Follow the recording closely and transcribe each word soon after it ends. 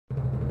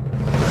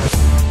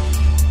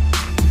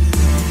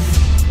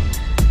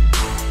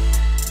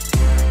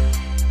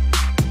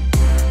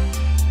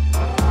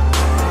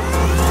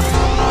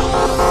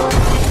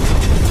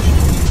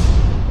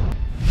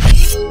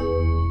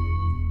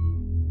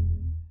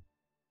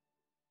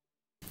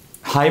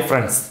Hi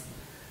friends,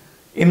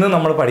 ഇന്ന്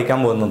നമ്മൾ പഠിക്കാൻ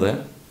പോകുന്നത്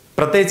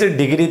പ്രത്യേകിച്ച്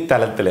ഡിഗ്രി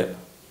തലത്തിൽ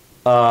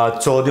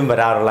ചോദ്യം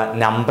വരാറുള്ള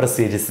നമ്പർ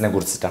സീരീസിനെ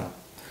കുറിച്ചിട്ടാണ്.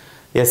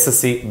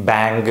 SSC,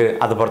 ബാങ്ക്,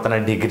 അതുപോലെ തന്നെ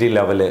ഡിഗ്രി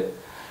ലെവല്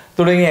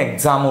തുടങ്ങിയ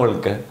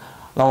എക്സാമുകൾക്ക്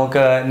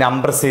നമുക്ക്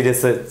നമ്പർ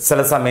സീരീസ് ചില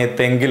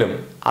സമയത്തെങ്കിലും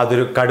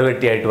അതൊരു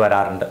കടുവെട്ടിയായിട്ട്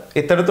വരാറുണ്ട്.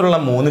 ഇത്തരത്തിലുള്ള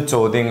 3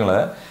 ചോദ്യങ്ങൾ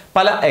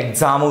പല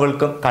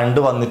എക്സാമുകൾക്കും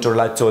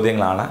കണ്ടുവന്നിട്ടുള്ള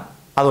ചോദ്യങ്ങളാണ്.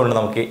 അതുകൊണ്ട്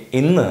നമുക്ക്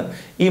ഇന്ന്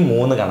ഈ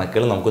 3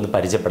 കണക്കുകൾ നമുക്കൊന്ന്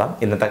പരിചയപ്പെടാം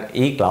ഇന്നത്തെ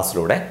ഈ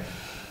ക്ലാസ്സിലൂടെ.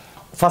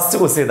 ഫസ്റ്റ്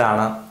ക്വസ്റ്റ്യൻ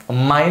ഇതാണ്: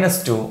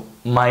 -2,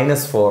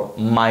 -4,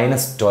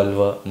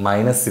 -12,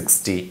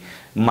 -60,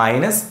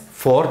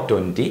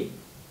 -420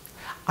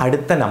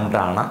 അടുത്ത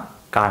നമ്പറാണ്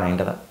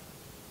കാണേണ്ടത്.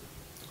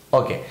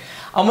 ഓക്കെ,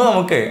 അപ്പോൾ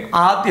നമുക്ക്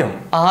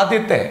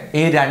ആദ്യത്തെ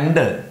ഈ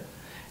 2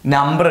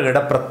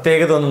 നമ്പറുകളുടെ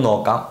പ്രത്യേകത ഒന്ന്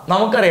നോക്കാം.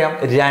 നമുക്കറിയാം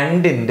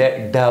 2ന്റെ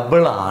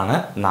ഡബിൾ ആണ്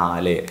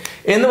 4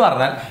 എന്ന്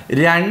പറഞ്ഞാൽ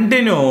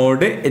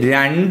 2നോട്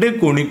 2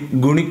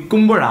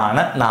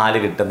 ഗുണിക്കുമ്പോഴാണ് 4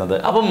 കിട്ടുന്നത്.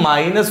 അപ്പോൾ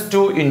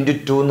 -2 ×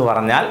 2 എന്ന്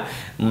പറഞ്ഞാൽ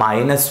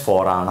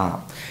 -4 ആണ്.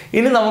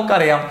 ഇനി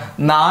നമുക്കറിയാം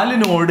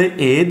 4നോട്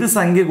ഏത്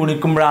സംഖ്യ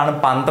ഗുണിക്കുമ്പോഴാണ്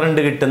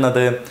 12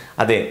 കിട്ടുന്നത്?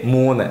 അതെ,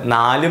 3.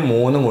 4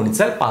 3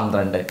 ഗുണിച്ചാൽ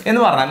 12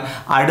 എന്ന് പറഞ്ഞാൽ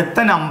അടുത്ത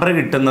നമ്പർ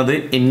കിട്ടുന്നത്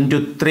 ×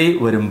 3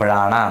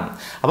 വരുമ്പോഴാണ്.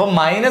 അപ്പോൾ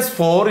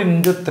 -4 ×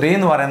 3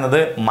 എന്ന് പറയുന്നത്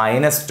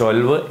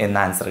 -12 എന്ന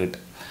ആൻസർ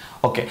കിട്ടും.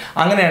 ഓക്കെ,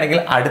 അങ്ങനെയാണെങ്കിൽ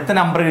അടുത്ത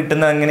നമ്പർ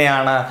കിട്ടുന്നത്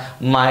എങ്ങനെയാണ്?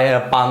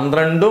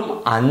 12ഉം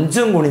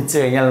 5ഉം ഗുണിച്ച്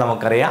കഴിഞ്ഞാൽ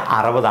നമുക്കറിയാം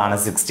 60 ആണ്,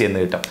 60 എന്ന്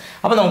കിട്ടും.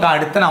 അപ്പോൾ നമുക്ക്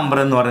അടുത്ത നമ്പർ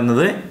എന്ന്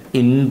പറയുന്നത്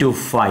 ×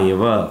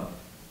 5.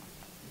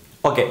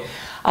 ഓക്കെ,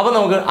 അപ്പോൾ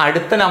നമുക്ക്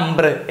അടുത്ത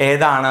നമ്പർ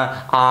ഏതാണ്?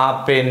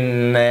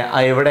 പിന്നെ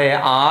ഇവിടെ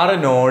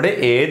 6നോട്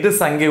ഏത്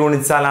സംഖ്യ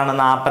ഗുണിച്ചാലാണ്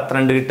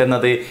 42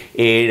 കിട്ടുന്നത്?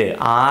 7.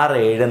 6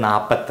 7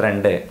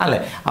 42 അല്ലേ?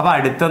 അപ്പോൾ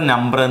അടുത്ത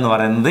നമ്പർ എന്ന്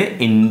പറയുന്നത്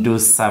 ×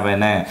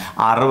 7.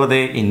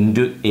 60 ×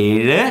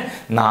 7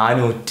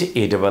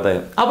 420.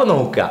 അപ്പോൾ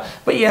നോക്കുക,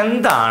 അപ്പോൾ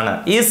എന്താണ്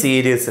ഈ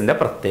സീരീസിൻ്റെ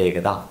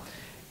പ്രത്യേകത?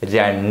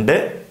 2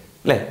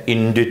 അല്ലേ, ×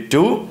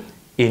 2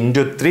 ×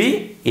 3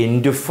 ×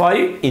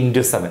 5 ×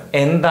 7.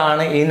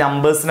 എന്താണ് ഈ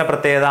നമ്പേഴ്സിന്റെ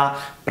പ്രത്യേകത?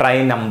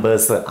 Prime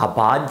numbers,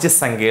 അഭാജ്യ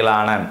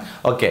സംഖ്യകളാണ്.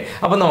 ഓക്കെ,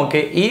 അപ്പോൾ നമുക്ക്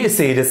ഈ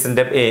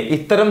സീരീസിന്റെ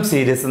ഇത്തരം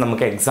സീരീസ്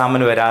നമുക്ക്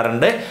എക്സാമിന്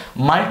വരാറുണ്ട്.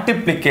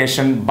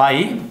 Multiplication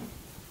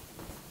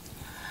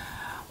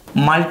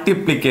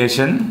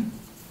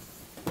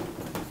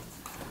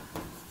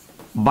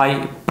by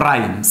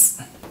primes.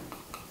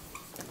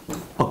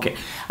 ഓക്കെ,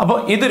 അപ്പോൾ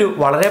ഇതൊരു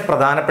വളരെ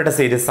പ്രധാനപ്പെട്ട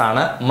സീരീസ്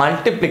ആണ്.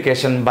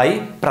 Multiplication by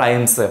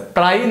primes,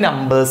 prime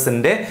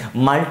നമ്പേഴ്സിൻ്റെ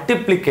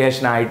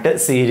multiplication ആയിട്ട്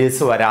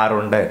സീരീസ്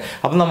വരാറുണ്ട്.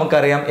 അപ്പം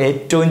നമുക്കറിയാം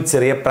ഏറ്റവും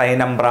ചെറിയ പ്രൈം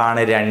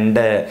നമ്പറാണ്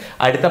 2,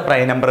 അടുത്ത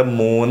പ്രൈം നമ്പർ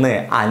 3,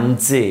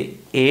 5,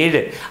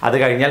 7. അത്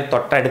കഴിഞ്ഞാൽ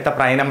തൊട്ടടുത്ത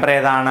പ്രൈം നമ്പർ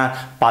ഏതാണ്?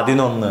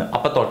 11.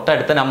 അപ്പോൾ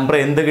തൊട്ടടുത്ത നമ്പർ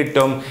എന്ത്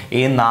കിട്ടും?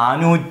 ഈ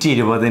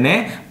 420നെ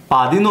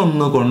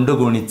 11 കൊണ്ട്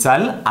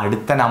ഗുണിച്ചാൽ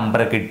അടുത്ത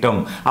നമ്പർ കിട്ടും.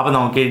 അപ്പോൾ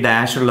നമുക്ക് ഈ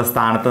ഡാഷ് ഉള്ള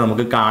സ്ഥാനത്ത്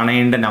നമുക്ക്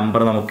കാണേണ്ട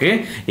നമ്പർ നമുക്ക്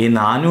ഈ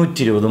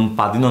 420ഉം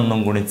 11ഉം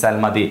ഗുണിച്ചാൽ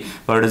മതി.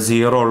 അപ്പോൾ ഇവിടെ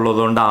 0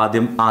 ഉള്ളതുകൊണ്ട്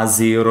ആദ്യം ആ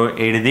 0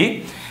 എഴുതി.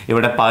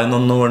 ഇവിടെ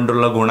 11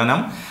 കൊണ്ടുള്ള ഗുണനം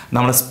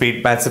നമ്മൾ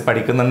സ്പീഡ് ബാച്ച്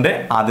പഠിക്കുന്നുണ്ട്.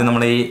 ആദ്യം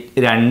നമ്മൾ ഈ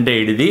 2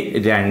 എഴുതി,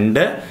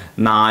 2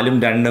 4ഉം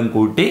 2ഉം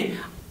കൂട്ടി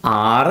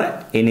 6.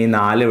 ഇനി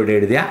 4 ഇവിടെ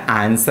എഴുതിയ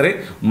ആൻസർ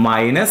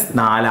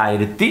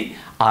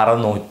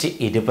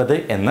 -4620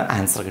 എന്ന്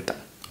ആൻസർ കിട്ടും.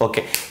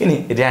 ഓക്കെ, ഇനി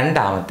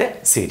രണ്ടാമത്തെ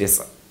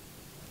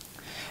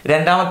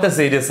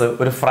സീരീസ്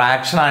ഒരു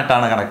ഫ്രാക്ഷൻ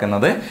ആയിട്ടാണ്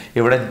കിടക്കുന്നത്.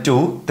 ഇവിടെ 2,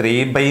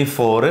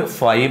 3/4,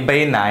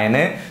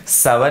 5/9,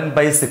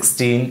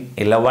 7/16,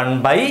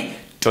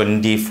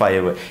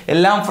 11/25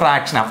 എല്ലാം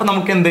ഫ്രാക്ഷൻ. അപ്പോൾ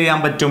നമുക്ക് എന്ത് ചെയ്യാൻ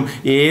പറ്റും?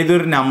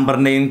 ഏതൊരു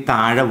നമ്പറിൻ്റെയും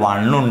താഴെ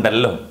 1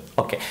 ഉണ്ടല്ലോ.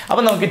 ഓക്കെ,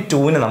 അപ്പോൾ നമുക്ക്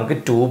 2ന് നമുക്ക്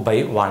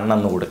 2/1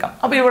 എന്ന് കൊടുക്കാം.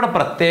 അപ്പോൾ ഇവിടെ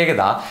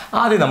പ്രത്യേകത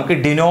ആദ്യം നമുക്ക്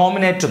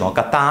ഡിനോമിനേറ്റർ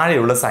നോക്കാം.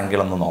 താഴെയുള്ള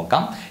സംഖ്യകളൊന്ന്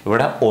നോക്കാം.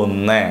 ഇവിടെ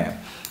 1,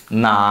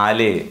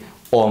 4,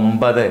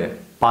 9,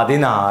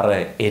 16,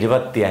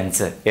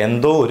 25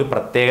 എന്തോ ഒരു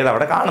പ്രത്യേകത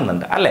അവിടെ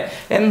കാണുന്നുണ്ട് അല്ലേ?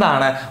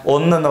 എന്താണ്?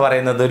 1 എന്ന്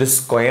പറയുന്നത് ഒരു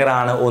സ്ക്വയർ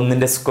ആണ്,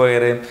 1ന്റെ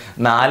സ്ക്വയർ.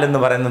 4 എന്ന്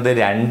പറയുന്നത്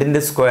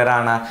 2ന്റെ സ്ക്വയർ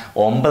ആണ്.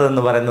 9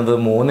 എന്ന് പറയുന്നത്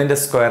 3ന്റെ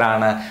സ്ക്വയർ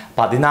ആണ്.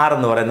 16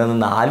 എന്ന് പറയുന്നത്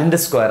 4ന്റെ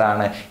സ്ക്വയർ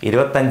ആണ്.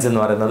 25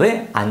 എന്ന് പറയുന്നത്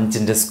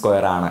 5ന്റെ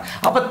സ്ക്വയർ ആണ്.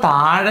 അപ്പോൾ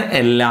താഴെ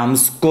എല്ലാം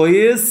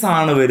സ്ക്വയേഴ്സ്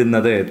ആണ്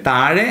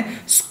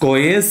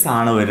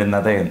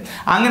വരുന്നത്.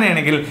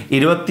 അങ്ങനെയാണെങ്കിൽ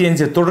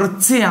 25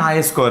 തുടർച്ചയായ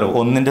square,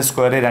 1ന്റെ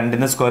square,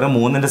 2ന്റെ square,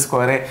 3ന്റെ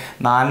square,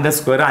 4ന്റെ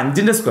square,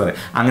 5ന്റെ square.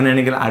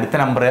 അങ്ങനെയാണെങ്കിൽ അടുത്ത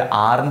നമ്പർ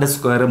 6ന്റെ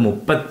സ്ക്വയർ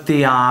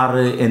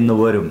 36 എന്ന്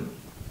വരും.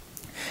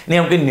 ഇനി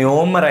നമുക്ക്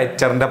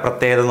ന്യൂമറേറ്ററിൻ്റെ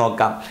പ്രത്യേകത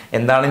നോക്കാം.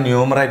 എന്താണ്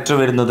ന്യൂമറേറ്റർ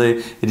വരുന്നത്?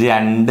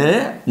 2,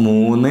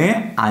 3,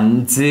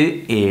 5,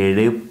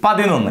 7,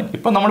 11.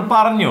 ഇപ്പം നമ്മൾ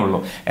പറഞ്ഞുള്ളൂ.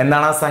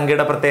 എന്താണ് ആ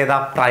സംഖ്യയുടെ പ്രത്യേകത?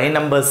 പ്രൈം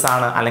നമ്പേഴ്സ്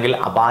ആണ്, അല്ലെങ്കിൽ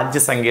അഭാജ്യ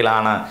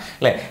സംഖ്യകളാണ്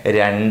അല്ലേ?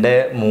 2,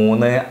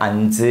 3,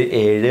 5,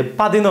 7,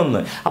 11.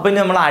 അപ്പോൾ ഇനി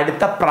നമ്മൾ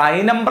അടുത്ത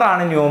പ്രൈം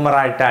നമ്പറാണ്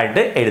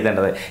ന്യൂമറായിട്ടായിട്ട്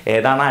എഴുതേണ്ടത്.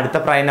 ഏതാണ് അടുത്ത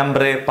പ്രൈം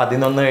നമ്പർ?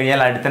 11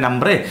 കഴിഞ്ഞാൽ അടുത്ത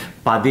നമ്പർ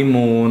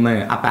 13.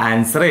 അപ്പോൾ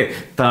ആൻസർ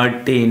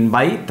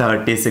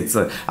 13/36.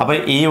 അപ്പോൾ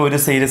ഈ ഒരു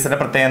സീരീസ് സീരീസിന്റെ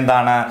പ്രത്യേകത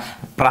എന്താണ്?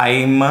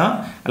 പ്രൈം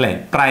അല്ലെ,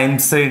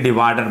 primes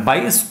divided by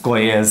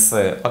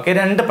squares. Okay,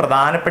 രണ്ട്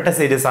പ്രധാനപ്പെട്ട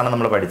സീരീസ് ആണ്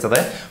നമ്മൾ പഠിച്ചത്.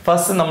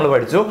 ഫസ്റ്റ് നമ്മൾ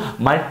പഠിച്ചു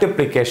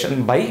മൾട്ടിപ്ലിക്കേഷൻ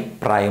ബൈ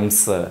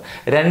പ്രൈംസ്.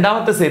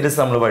 രണ്ടാമത്തെ സീരീസ്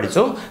നമ്മൾ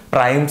പഠിച്ചു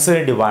പ്രൈംസ്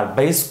ഡിവൈഡ്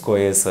ബൈ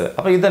സ്ക്വയേഴ്സ്.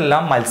 അപ്പോൾ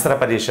ഇതെല്ലാം മത്സര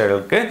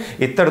പരീക്ഷകൾക്ക്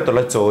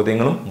ഇത്തരത്തിലുള്ള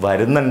ചോദ്യങ്ങളും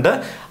വരുന്നുണ്ട്.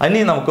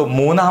 ഇനി നമുക്ക്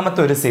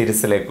മൂന്നാമത്തെ ഒരു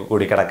സീരീസിലേക്ക്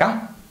കൂടി കിടക്കാം.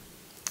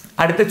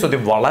 അടുത്ത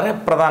ചോദ്യം വളരെ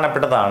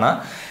പ്രധാനപ്പെട്ടതാണ്.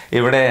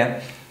 ഇവിടെ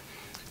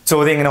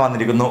ചോദ്യം ഇങ്ങനെ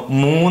വന്നിരിക്കുന്നു: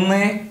 3,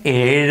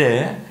 7,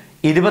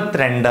 22,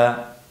 45,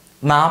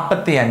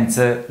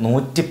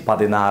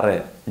 116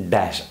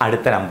 ഡാഷ്.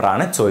 അടുത്ത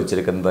നമ്പറാണ്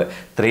ചോദിച്ചിരിക്കുന്നത്.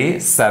 3,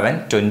 7,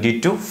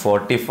 22,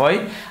 45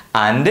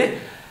 ആൻഡ്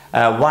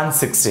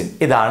 116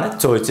 ഇതാണ്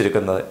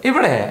ചോദിച്ചിരിക്കുന്നത്.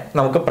 ഇവിടെ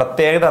നമുക്ക്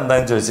പ്രത്യേകത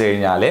എന്താണെന്ന് ചോദിച്ചു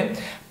കഴിഞ്ഞാൽ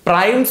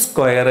prime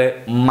square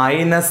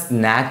minus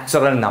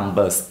natural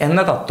numbers എന്ന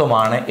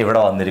തത്വമാണ് ഇവിടെ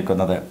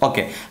വന്നിരിക്കുന്നത്.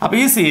 ഓക്കെ, അപ്പോൾ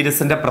ഈ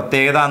സീരീസിന്റെ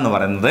പ്രത്യേകത എന്ന്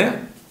പറയുന്നത്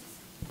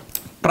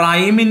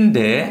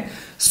പ്രൈമിൻ്റെ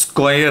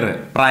square,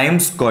 prime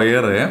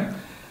square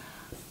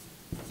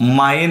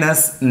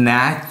minus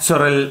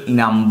natural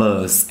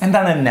numbers.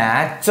 എന്താണ്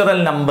നാച്ചുറൽ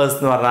നമ്പേഴ്സ്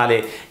എന്ന് പറഞ്ഞാൽ?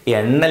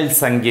 എണ്ണൽ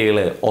സംഖ്യകൾ,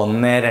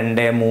 1,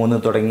 2, 3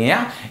 തുടങ്ങിയ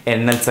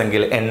എണ്ണൽ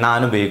സംഖ്യകൾ, എണ്ണാൻ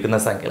ഉപയോഗിക്കുന്ന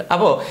സംഖ്യകൾ.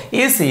 അപ്പോൾ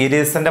ഈ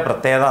സീരീസിന്റെ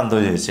പ്രത്യേകത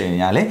എന്താണെന്ന് ചോദിച്ചു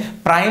കഴിഞ്ഞാൽ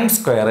prime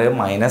square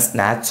minus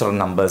natural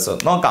numbers.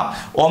 നോക്കാം,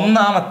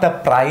 ഒന്നാമത്തെ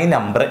പ്രൈം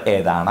നമ്പർ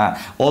ഏതാണ്?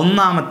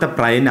 ഒന്നാമത്തെ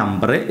prime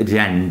number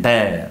 2.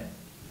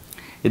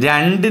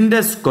 2ന്റെ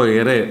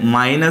square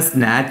minus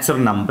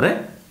natural number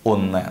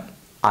 1.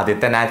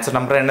 ആദ്യത്തെ നാച്ചുറൽ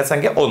നമ്പർ എണ്ണ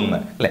സംഖ്യ 1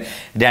 അല്ലേ.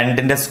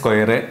 2ന്റെ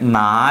സ്ക്വയർ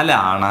 4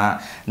 ആണ്.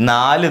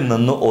 4ൽ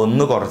നിന്ന്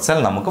 1 കുറച്ചാൽ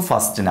നമുക്ക്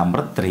ഫസ്റ്റ് നമ്പർ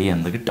 3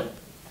 എന്ന് കിട്ടും.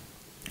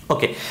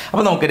 ഓക്കെ,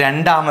 അപ്പോൾ നമുക്ക്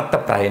രണ്ടാമത്തെ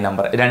പ്രൈം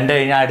നമ്പർ, 2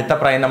 കഴിഞ്ഞാൽ അടുത്ത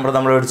പ്രൈം നമ്പർ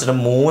നമ്മൾ പഠിച്ചിട്ട്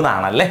 3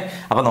 ആണല്ലേ.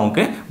 അപ്പോൾ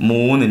നമുക്ക്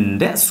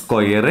 3ന്റെ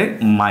square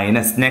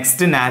minus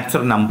next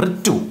natural number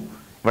 2.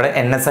 ഇവിടെ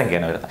എണ്ണ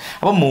സംഖ്യയാണ് വരുന്നത്.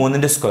 അപ്പോൾ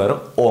 3ന്റെ സ്ക്വയർ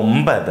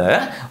 9.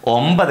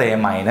 9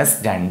 മൈനസ്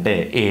 2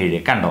 7.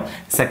 കണ്ടോ,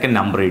 സെക്കൻഡ്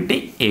നമ്പർ കിട്ടി,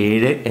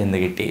 7 എന്ന്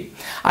കിട്ടി.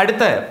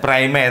 അടുത്ത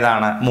പ്രൈം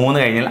ഏതാണ്? 3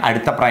 കഴിഞ്ഞാൽ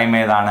അടുത്ത പ്രൈം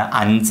ഏതാണ്?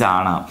 5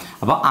 ആണ്.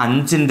 അപ്പോൾ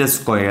 5ന്റെ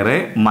square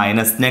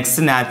minus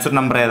next natural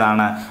number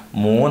ഏതാണ്?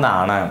 3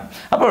 ആണ്.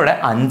 അപ്പോൾ ഇവിടെ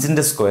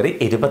 5ന്റെ സ്ക്വയർ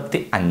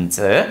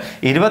 25.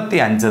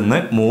 25ന്ന്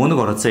 3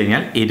 കുറച്ച്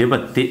കഴിഞ്ഞാൽ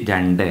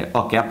 22.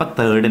 ഓക്കെ, അപ്പോൾ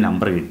തേർഡ്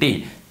നമ്പർ കിട്ടി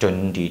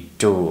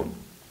 22.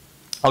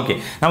 ഓക്കെ,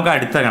 നമുക്ക്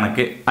അടുത്ത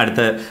കണക്ക്,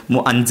 അടുത്ത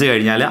 5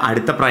 കഴിഞ്ഞാൽ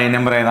അടുത്ത പ്രൈം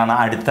നമ്പർ ഏതാണ്?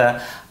 അടുത്ത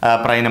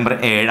പ്രൈം നമ്പർ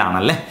 7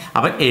 ആണല്ലേ.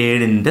 അപ്പം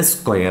 7ന്റെ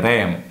സ്ക്വയർ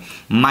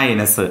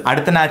മൈനസ്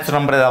അടുത്ത നാച്ചുറൽ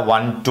നമ്പർ ഏതാ?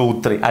 1, 2,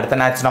 3. അടുത്ത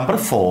natural number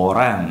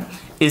 4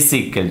 is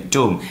equal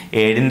to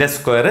 7ന്റെ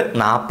square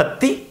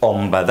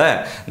 49.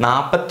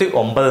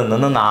 49ൽ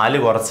നിന്ന്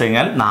 4 കുറച്ച്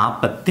കഴിഞ്ഞാൽ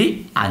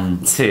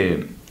 45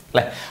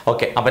 അല്ലേ.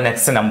 ഓക്കെ, അപ്പോൾ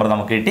നെക്സ്റ്റ് നമ്പർ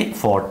നമുക്ക് കിട്ടി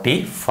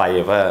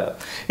 45.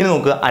 ഇനി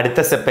നമുക്ക് അടുത്ത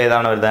സ്റ്റെപ്പ്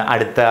ഏതാണ് വരുന്നത്?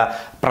 അടുത്ത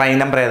പ്രൈം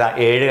നമ്പർ ഏതാ?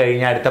 7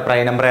 കഴിഞ്ഞാൽ അടുത്ത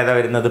പ്രൈം നമ്പർ ഏതാ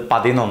വരുന്നത്?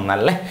 11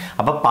 അല്ലേ.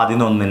 അപ്പോൾ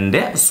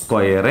 11ന്റെ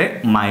square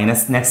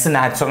minus next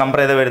natural number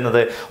ഏതാ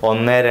വരുന്നത്?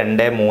 1, 2,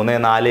 3,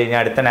 4 കഴിഞ്ഞാൽ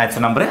അടുത്ത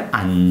natural number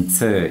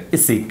 5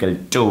 is equal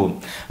to.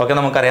 Okay,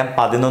 നമുക്കറിയാം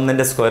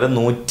 11ന്റെ സ്ക്വയർ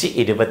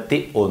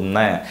 121.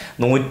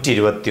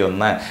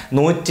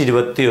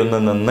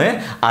 121ൽ നിന്ന്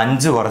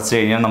 5 കുറച്ച്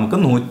കഴിഞ്ഞാൽ നമുക്ക്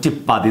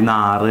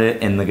 116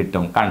 എന്ന്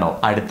കിട്ടും. കണ്ടോ,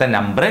 അടുത്ത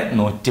നമ്പർ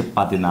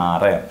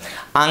 116.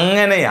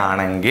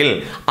 അങ്ങനെയാണെങ്കിൽ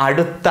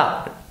അടുത്ത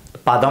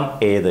പദം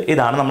ഏത്?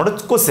 ഇതാണ് നമ്മുടെ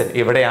ക്വസ്റ്റ്യൻ.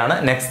 ഇവിടെയാണ്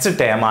നെക്സ്റ്റ്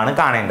ടേം ആണ്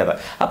കാണേണ്ടത്.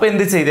 അപ്പോൾ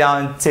എന്ത്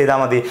ചെയ്താൽ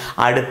മതി?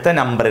 അടുത്ത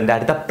നമ്പറിൻ്റെ,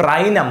 അടുത്ത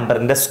പ്രൈം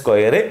നമ്പറിൻ്റെ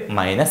square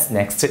minus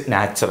next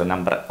natural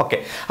number. Okay,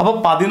 അപ്പോൾ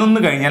 11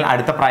 കഴിഞ്ഞാൽ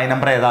അടുത്ത പ്രൈം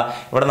നമ്പർ ഏതാ?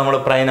 ഇവിടെ നമ്മൾ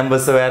പ്രൈം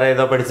നമ്പേഴ്സ് വേറെ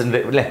ഏതോ പഠിച്ചിട്ടുണ്ട്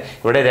അല്ലേ.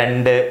 ഇവിടെ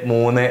 2,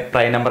 3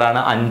 പ്രൈം നമ്പറാണ്,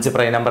 5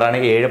 പ്രൈം നമ്പറാണ്,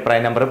 7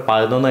 പ്രൈം നമ്പർ.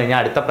 11 കഴിഞ്ഞാൽ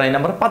അടുത്ത പ്രൈം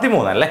നമ്പർ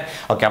 13 അല്ലേ.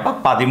 ഓക്കെ, അപ്പോൾ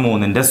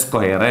 13ന്റെ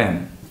square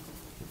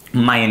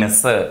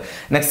minus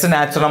next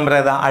natural number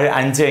ഏതാ?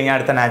 5 കഴിഞ്ഞാൽ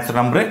അടുത്ത നാച്ചുറൽ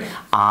നമ്പർ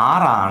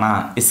 6 ആണ്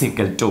is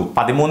equal to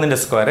 13ന്റെ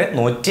square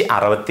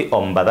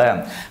 169.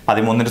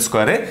 13ന്റെ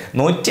square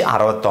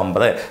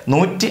 169.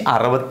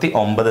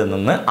 169ൽ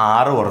നിന്ന്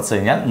 6 കുറച്ച്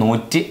കഴിഞ്ഞാൽ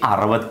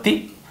 163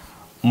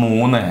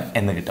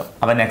 എന്ന് കിട്ടും.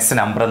 അപ്പോൾ നെക്സ്റ്റ്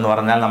നമ്പർ എന്ന്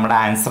പറഞ്ഞാൽ നമ്മുടെ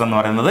ആൻസർ എന്ന്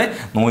പറയുന്നത്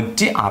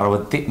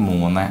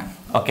 163.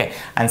 ഓക്കെ,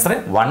 ആൻസർ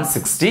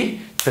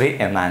 163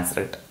 എന്ന ആൻസർ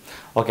കിട്ടും.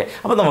 ഓക്കെ,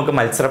 അപ്പോൾ നമുക്ക്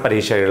മത്സര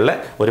പരീക്ഷകളിൽ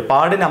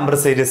ഒരുപാട് നമ്പർ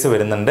സീരീസ്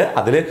വരുന്നുണ്ട്.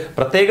 അതിൽ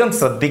പ്രത്യേകം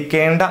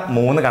ശ്രദ്ധിക്കേണ്ട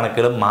 3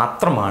 കണക്കുകൾ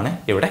മാത്രമാണ്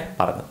ഇവിടെ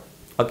പറഞ്ഞത്.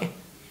 ഓക്കെ.